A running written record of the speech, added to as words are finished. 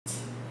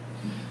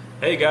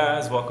Hey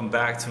guys, welcome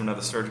back to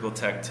another Surgical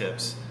Tech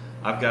Tips.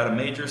 I've got a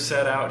major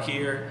set out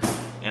here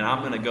and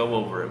I'm going to go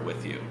over it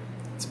with you.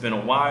 It's been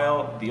a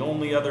while. The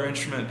only other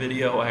instrument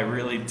video I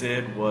really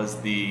did was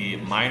the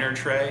minor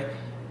tray,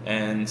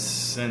 and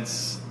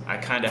since I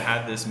kind of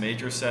had this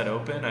major set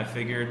open, I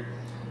figured,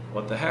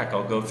 what the heck,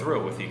 I'll go through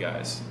it with you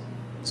guys.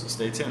 So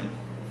stay tuned.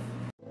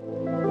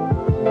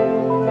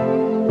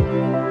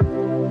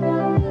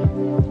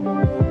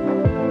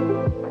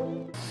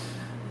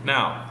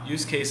 Now,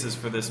 use cases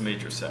for this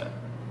major set.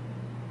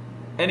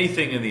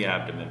 Anything in the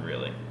abdomen,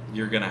 really,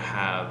 you're going to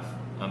have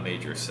a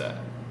major set.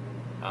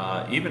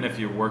 Even if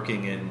you're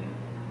working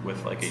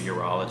with like a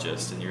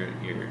urologist and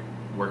you're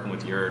working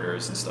with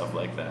ureters and stuff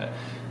like that.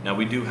 Now,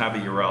 we do have a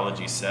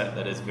urology set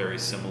that is very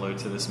similar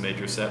to this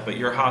major set, but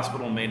your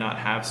hospital may not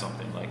have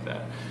something like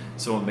that.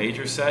 So a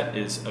major set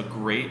is a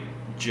great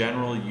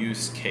general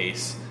use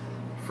case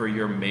for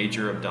your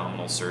major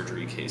abdominal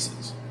surgery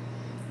cases.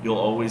 You'll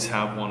always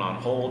have one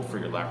on hold for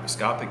your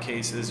laparoscopic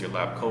cases, your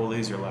lap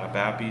choles, your lap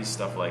appies,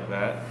 stuff like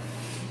that.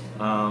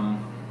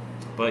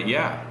 But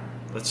yeah,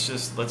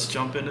 let's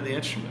jump into the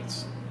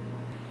instruments.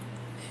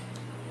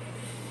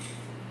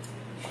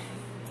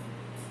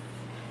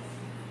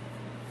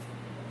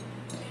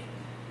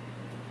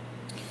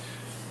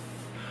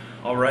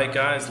 All right,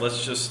 guys,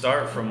 let's just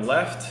start from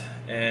left,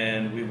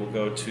 and we will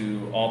go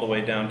all the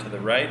way down to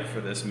the right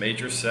for this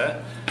major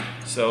set.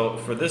 So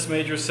for this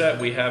major set,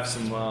 we have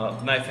some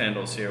knife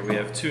handles here. We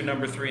have two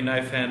number 3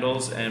 knife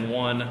handles and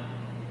one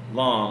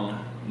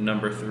long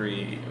number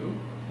 3. Ooh,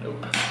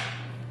 nope.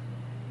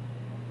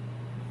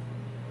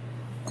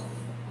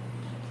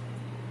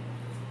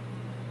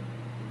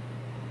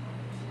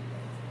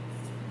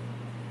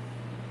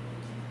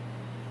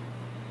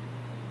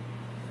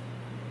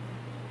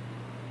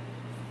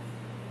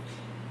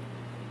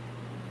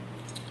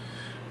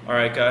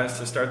 Alright guys,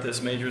 to start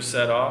this major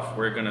set off,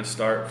 we're going to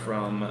start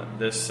from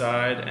this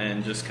side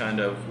and just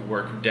kind of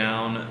work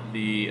down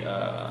the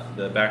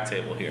back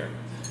table here.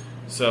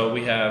 So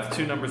we have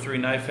two number 3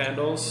 knife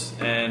handles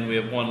and we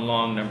have one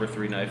long number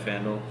 3 knife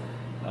handle.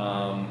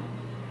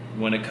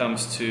 When it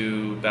comes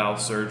to bowel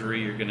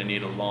surgery, you're going to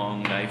need a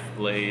long knife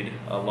blade,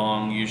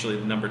 usually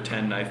number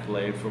 10 knife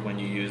blade for when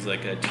you use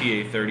like a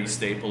TA30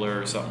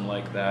 stapler or something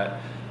like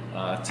that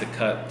to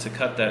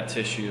cut that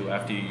tissue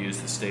after you use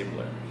the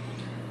stapler.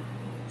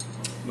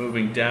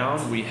 Moving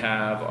down, we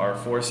have our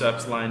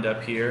forceps lined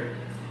up here.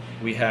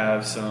 We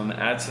have some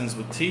Adsons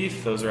with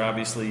teeth. Those are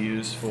obviously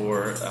used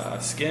for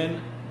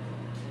skin.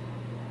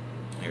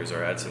 Here's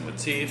our Adson with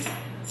teeth.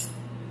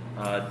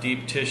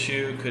 Deep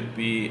tissue could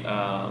be,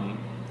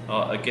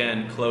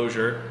 again,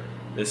 closure.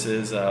 This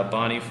is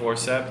Bonnie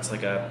forceps.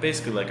 It's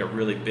basically like a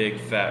really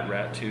big fat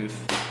rat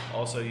tooth.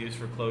 Also used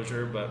for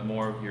closure, but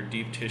more of your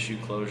deep tissue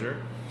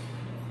closure.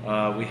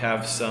 We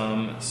have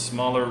some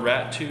smaller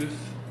rat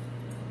tooth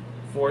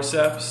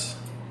forceps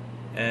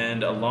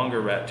and a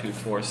longer rat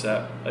tooth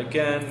forcep.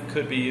 Again,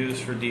 could be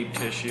used for deep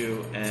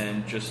tissue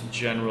and just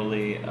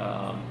generally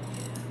a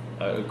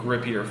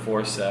grippier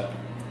forcep.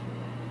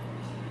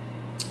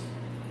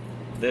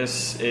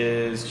 This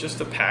is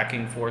just a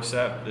packing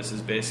forcep. This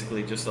is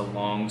basically just a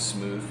long,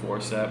 smooth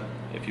forcep.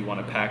 If you want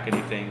to pack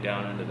anything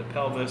down into the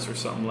pelvis or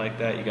something like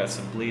that, you got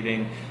some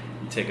bleeding,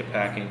 you take a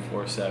packing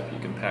forcep, you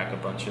can pack a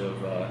bunch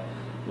of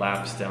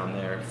laps down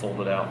there,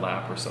 folded out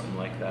lap or something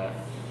like that.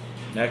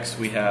 Next,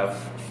 we have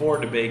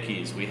 4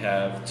 DeBakey's. We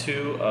have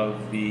 2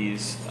 of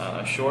these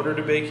shorter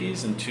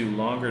DeBakey's and 2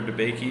 longer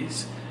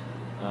DeBakey's.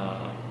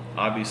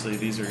 Obviously,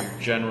 these are your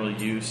general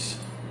use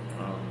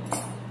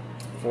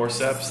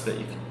forceps that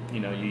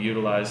you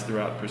utilize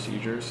throughout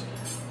procedures.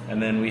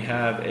 And then we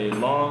have a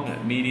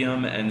long,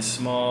 medium, and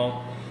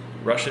small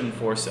Russian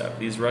forcep.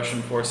 These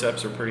Russian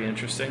forceps are pretty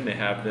interesting. They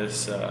have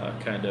this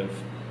kind of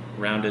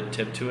rounded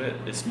tip to it.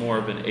 It's more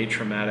of an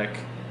atraumatic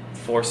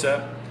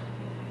forcep.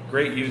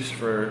 Great use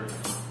for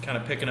kind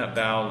of picking up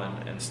bowel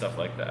and stuff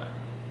like that.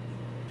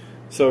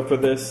 So for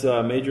this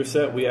major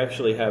set, we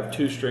actually have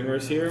 2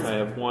 stringers here. I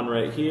have one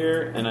right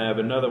here, and I have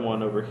another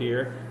one over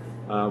here.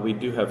 We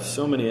do have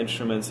so many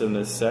instruments in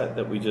this set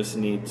that we just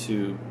need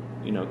to,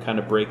 kind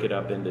of break it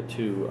up into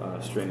 2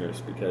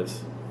 stringers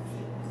because,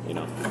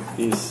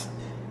 these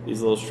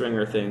little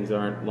stringer things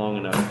aren't long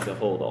enough to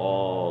hold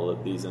all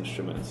of these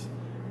instruments.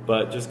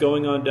 But just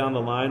going on down the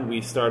line,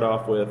 we start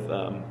off with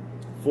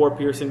 4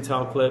 piercing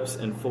towel clips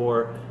and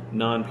 4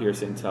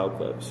 non-piercing towel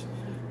clips.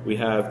 We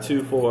have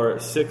 2 for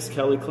 6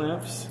 Kelly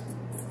clamps.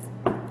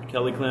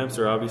 Kelly clamps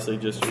are obviously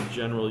just your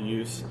general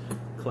use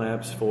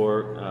clamps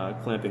for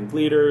clamping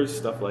bleeders,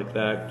 stuff like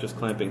that, just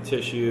clamping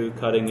tissue,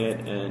 cutting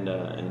it,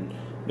 and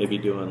maybe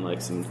doing like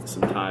some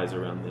ties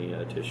around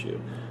the tissue.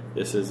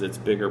 This is its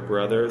bigger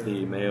brother,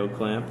 the Mayo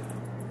clamp,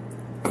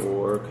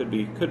 or could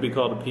be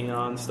called a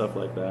peon, stuff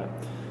like that.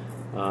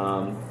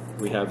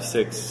 We have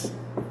 6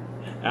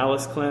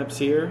 Alice clamps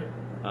here.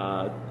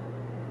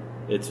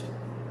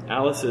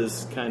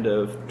 Alice's kind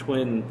of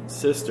twin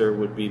sister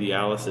would be the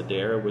Alice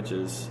Adair, which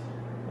is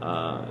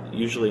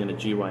usually in a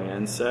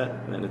GYN set,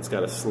 and it's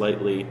got a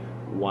slightly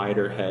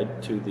wider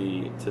head to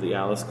the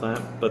Alice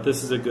clamp, but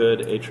this is a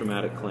good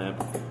atraumatic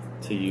clamp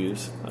to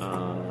use.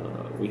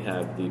 We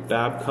have the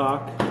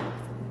Babcock,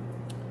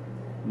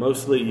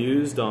 mostly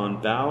used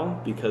on bow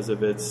because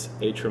of its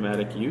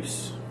atraumatic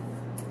use,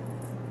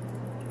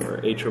 or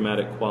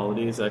atraumatic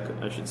qualities,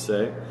 I should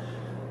say.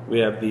 We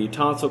have the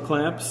tonsil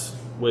clamps,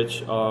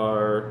 which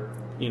are,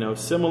 you know,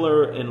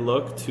 similar in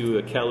look to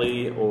a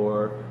Kelly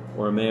or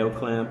a Mayo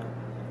clamp.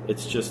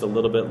 It's just a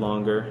little bit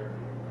longer.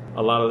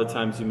 A lot of the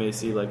times you may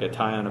see like a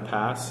tie on a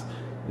pass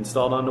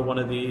installed onto one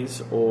of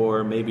these,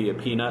 or maybe a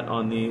peanut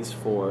on these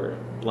for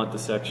blunt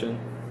dissection.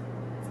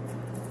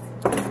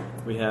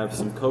 We have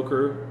some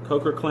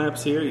coker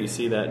clamps here. You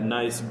see that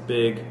nice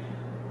big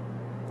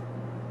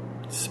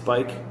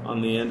spike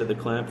on the end of the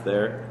clamp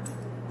there.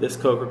 This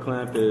coker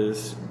clamp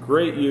is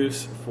great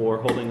use for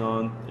holding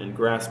on and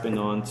grasping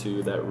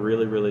onto that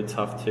really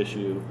tough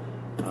tissue.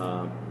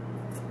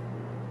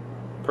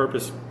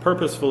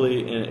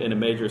 Purposefully in a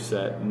major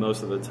set,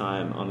 most of the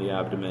time on the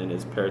abdomen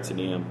is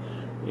peritoneum.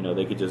 You know,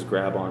 they could just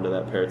grab onto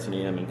that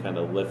peritoneum and kind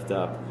of lift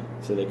up,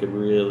 so they could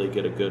really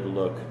get a good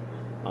look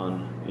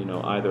on, you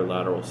know, either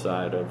lateral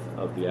side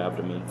of the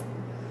abdomen.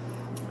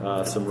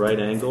 Some right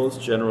angles,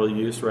 general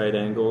use right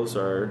angles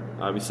are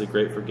obviously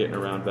great for getting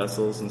around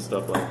vessels and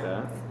stuff like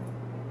that,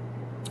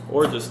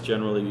 or just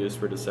generally used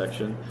for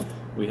dissection.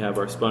 We have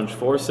our sponge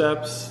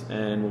forceps,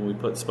 and when we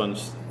put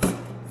sponges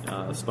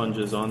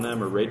on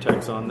them or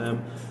Ratex on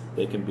them,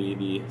 they can be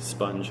the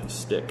sponge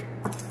stick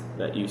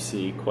that you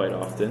see quite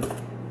often.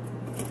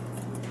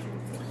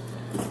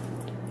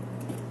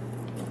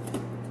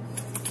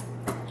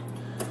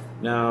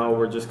 Now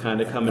we're just kind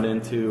of coming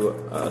into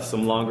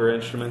some longer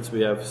instruments.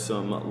 We have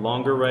some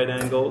longer right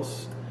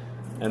angles,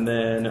 and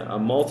then a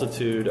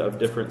multitude of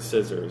different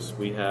scissors.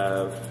 We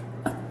have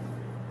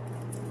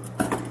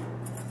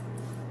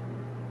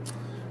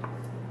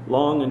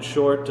long and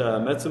short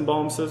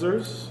Metzenbaum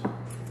scissors.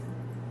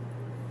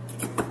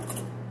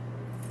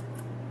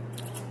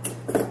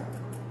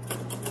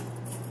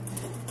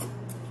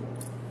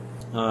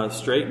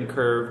 Straight and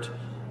curved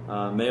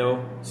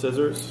Mayo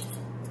scissors.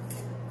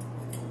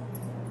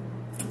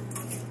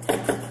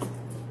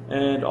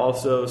 And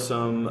also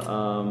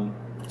some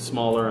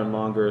smaller and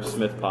longer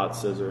Smith Pot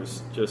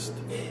scissors, just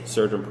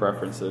surgeon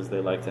preferences, they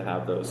like to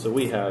have those. So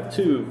we have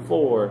 2,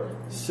 4,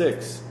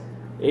 6,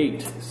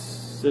 8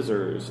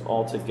 scissors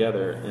all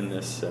together in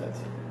this set.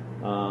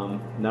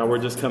 Now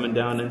we're just coming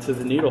down into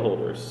the needle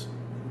holders.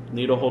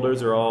 Needle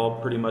holders are all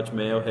pretty much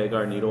Mayo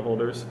Hagar needle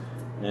holders,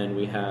 and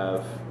we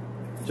have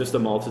just a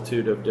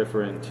multitude of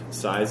different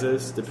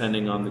sizes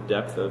depending on the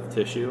depth of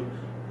tissue,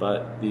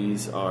 but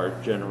these are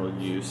general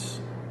use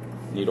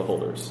needle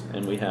holders,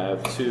 and we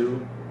have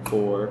 2,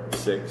 4,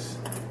 6,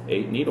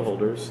 8 needle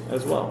holders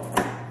as well.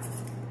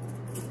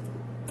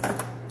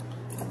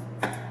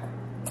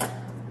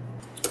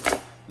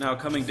 Now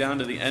coming down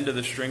to the end of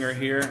the stringer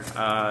here,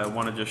 I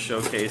want to just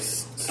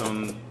showcase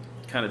some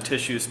kind of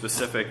tissue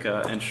specific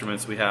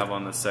instruments we have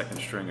on the second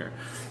stringer.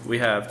 We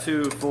have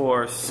 2,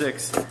 4,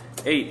 6,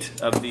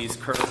 8 of these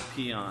curved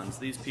peons.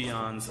 These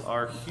peons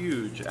are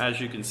huge,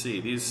 as you can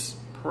see. These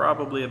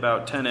probably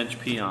about 10-inch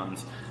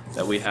peons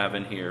that we have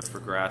in here for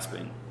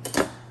grasping.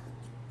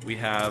 We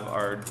have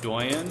our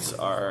doyens,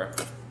 our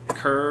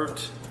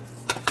curved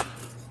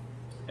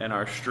and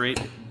our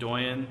straight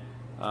doyen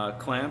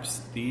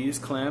clamps. These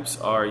clamps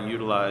are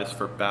utilized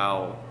for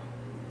bowel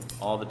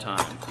all the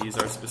time. These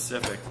are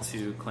specific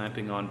to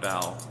clamping on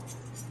bowel.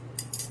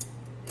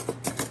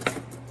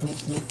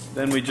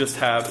 Then we just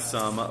have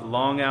some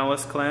long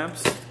Alice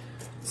clamps,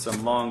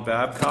 some long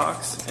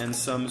Babcocks, and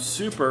some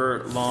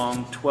super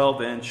long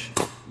 12-inch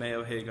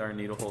Mayo Hagar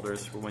needle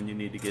holders for when you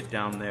need to get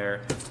down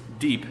there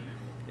deep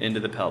into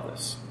the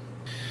pelvis.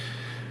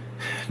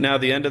 Now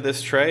the end of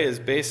this tray is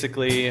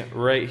basically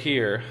right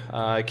here.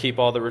 I keep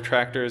all the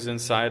retractors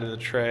inside of the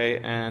tray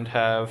and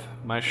have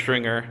my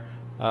stringer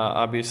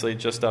obviously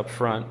just up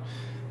front.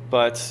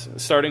 But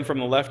starting from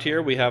the left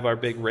here, we have our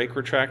big rake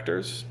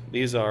retractors.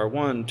 These are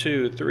 1,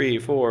 2, 3,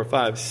 4,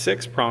 5,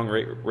 6 prong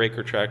rake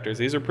retractors.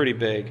 These are pretty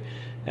big,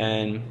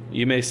 and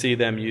you may see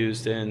them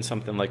used in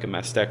something like a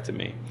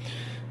mastectomy.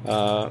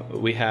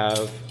 We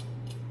have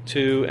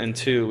 2 and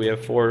 2. We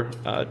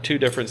have 2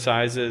 different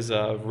sizes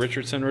of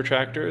Richardson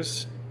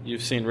retractors.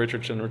 You've seen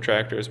Richardson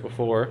retractors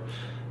before,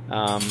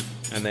 and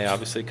they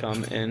obviously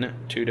come in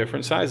 2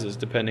 different sizes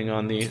depending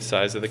on the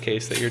size of the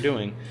case that you're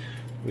doing.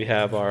 We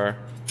have our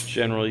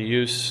general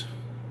use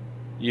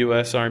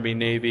U.S. Army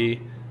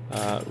Navy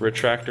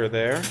retractor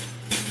there.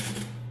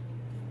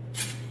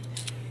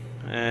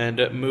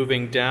 And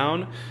moving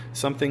down,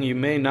 something you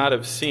may not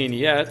have seen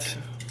yet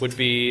would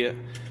be,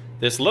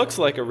 this looks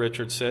like a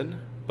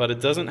Richardson, but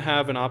it doesn't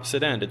have an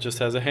opposite end. It just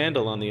has a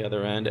handle on the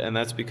other end, and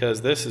that's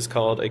because this is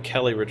called a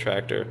Kelly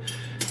retractor.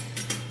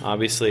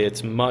 Obviously,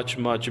 it's much,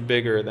 much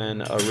bigger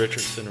than a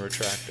Richardson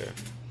retractor.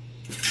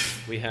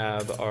 We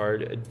have our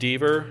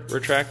Deaver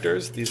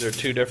retractors. These are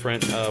 2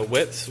 different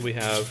widths. We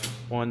have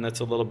one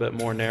that's a little bit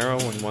more narrow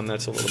and one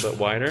that's a little bit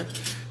wider.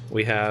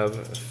 We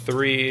have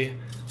 3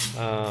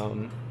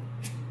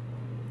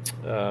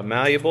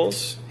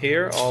 malleables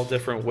here, all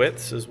different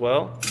widths as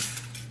well.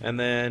 And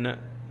then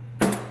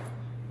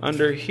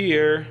under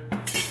here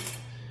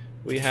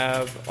we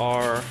have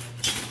our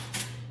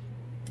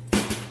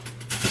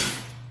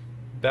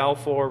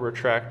Balfour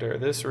retractor.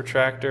 This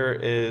retractor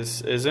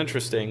is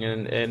interesting,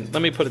 and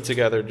let me put it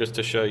together just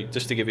to show you,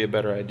 just to give you a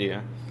better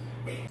idea.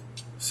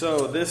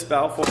 So this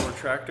Balfour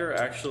retractor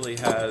actually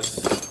has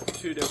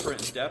two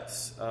different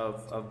depths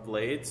of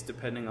blades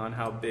depending on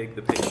how big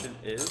the patient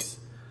is.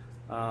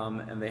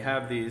 And they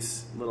have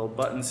these little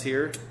buttons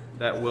here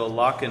that will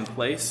lock in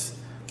place,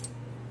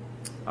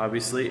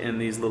 obviously, in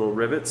these little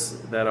rivets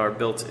that are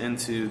built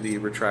into the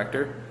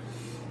retractor.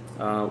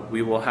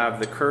 We will have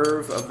the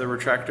curve of the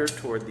retractor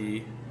toward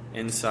the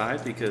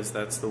inside because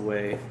that's the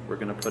way we're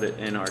going to put it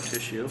in our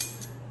tissue.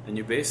 And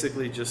you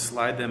basically just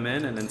slide them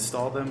in and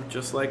install them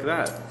just like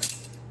that.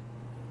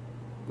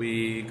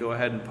 We go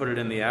ahead and put it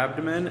in the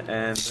abdomen, and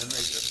then they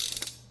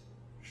just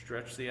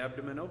stretch the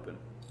abdomen open.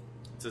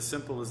 It's as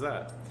simple as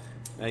that.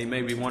 Now you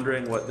may be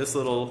wondering what this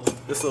little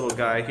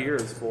guy here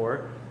is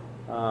for.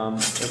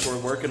 If we're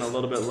working a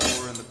little bit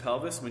lower in the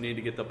pelvis, we need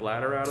to get the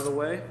bladder out of the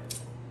way.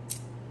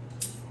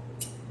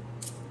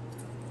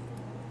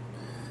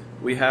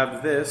 We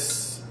have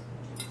this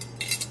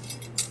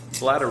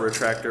bladder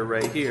retractor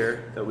right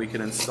here that we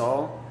can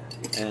install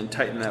and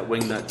tighten that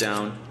wing nut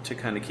down to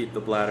kind of keep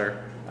the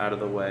bladder out of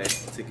the way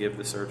to give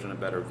the surgeon a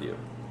better view.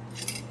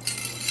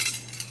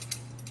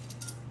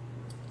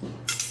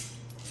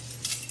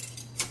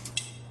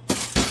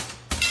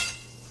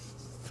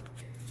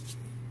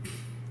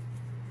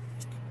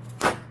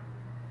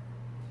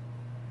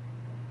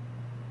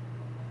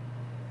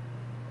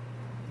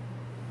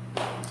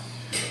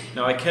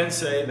 Now I can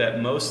say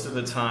that most of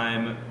the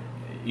time,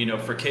 you know,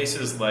 for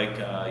cases like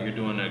you're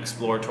doing an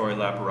exploratory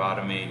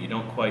laparotomy, you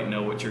don't quite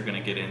know what you're going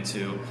to get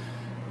into,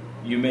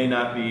 you may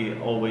not be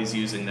always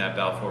using that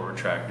Balfour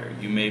retractor.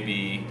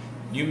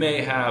 You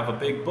may have a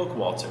big book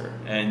Walter,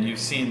 and you've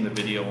seen the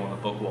video on the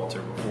book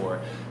Walter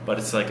before, but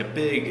it's like a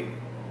big,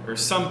 or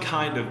some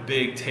kind of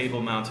big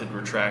table-mounted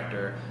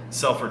retractor,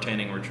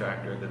 self-retaining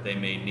retractor that they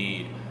may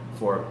need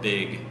for a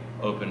big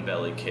open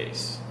belly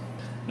case.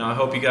 Now I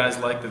hope you guys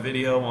liked the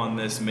video on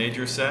this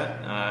major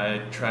set.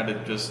 I tried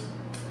to just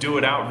do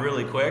it out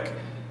really quick.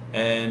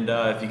 And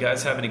if you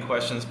guys have any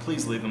questions,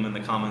 please leave them in the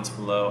comments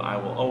below. I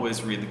will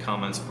always read the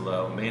comments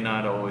below. May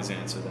not always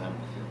answer them,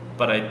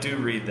 but I do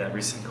read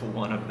every single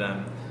one of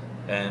them.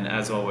 And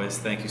as always,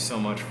 thank you so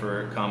much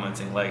for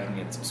commenting, liking,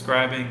 and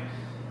subscribing.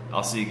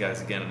 I'll see you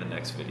guys again in the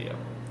next video.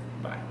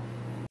 Bye.